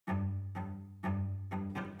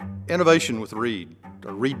Innovation with Reed,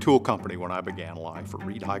 a Reed tool company when I began life, or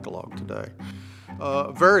ReedHycalog today.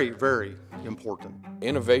 Very, very important.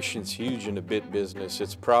 Innovation's huge in the bit business.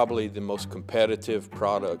 It's probably the most competitive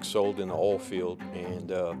product sold in the oil field,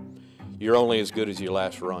 and you're only as good as your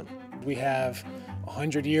last run. We have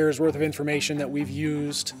 100 years worth of information that we've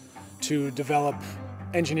used to develop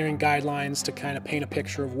engineering guidelines to kind of paint a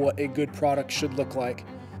picture of what a good product should look like.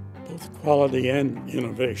 Both quality and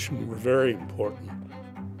innovation were very important.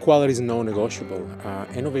 Quality is non-negotiable.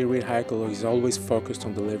 NOV ReedHycalog is always focused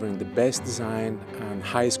on delivering the best design and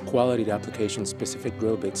highest quality application-specific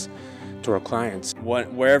drill bits to our clients.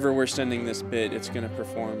 Wherever we're sending this bit, it's going to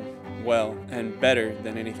perform well and better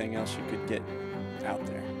than anything else you could get out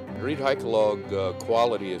there. ReedHycalog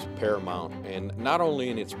quality is paramount, and not only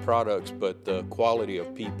in its products, but the quality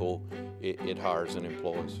of people it hires and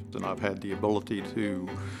employs. And I've had the ability to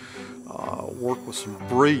work with some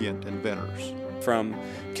brilliant inventors. From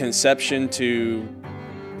conception to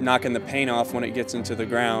knocking the paint off when it gets into the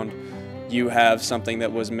ground, you have something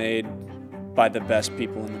that was made by the best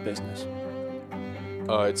people in the business.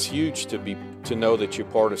 It's huge to know that you're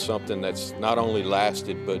part of something that's not only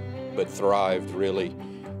lasted but thrived really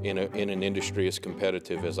in an industry as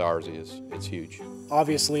competitive as ours is. It's huge.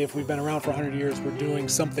 Obviously, if we've been around for 100 years, we're doing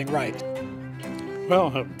something right.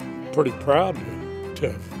 Well, I'm pretty proud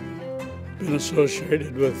to have been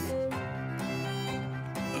associated with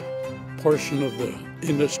a portion of the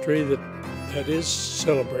industry that is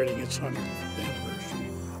celebrating its 100th anniversary.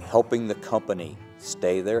 Helping the company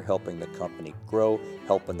stay there, helping the company grow,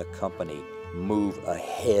 helping the company move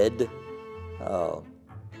ahead.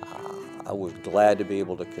 I was glad to be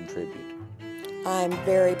able to contribute. I'm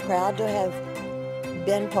very proud to have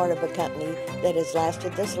been part of a company that has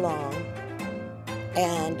lasted this long,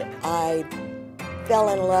 and I fell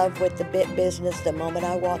in love with the bit business the moment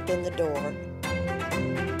I walked in the door.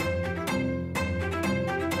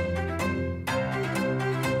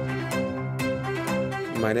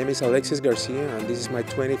 My name is Alexis Garcia, and this is my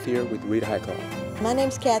 20th year with ReedHycalog. My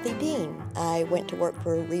name's Kathy Dean. I went to work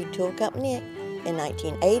for a Reed Tool Company in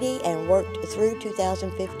 1980 and worked through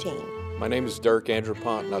 2015. My name is Dirk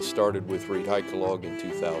Andropont, and I started with ReedHycalog in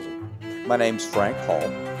 2000. My name's Frank Hall.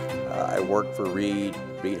 I worked for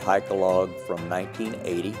ReedHycalog from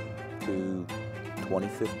 1980 to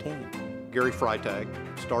 2015. Gary Freitag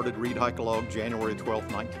started ReedHycalog January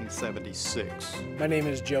 12, 1976. My name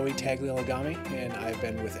is Joey Tagliolagami, and I've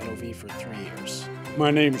been with NOV for 3 years. My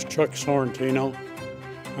name's Chuck Sorrentino.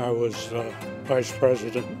 I was Vice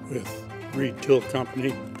President with Reed Tool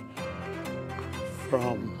Company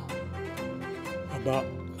from about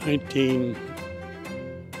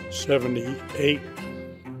 1978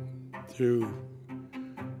 through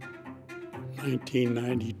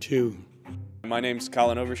 1992. My name's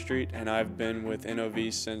Colin Overstreet, and I've been with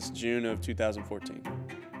NOV since June of 2014.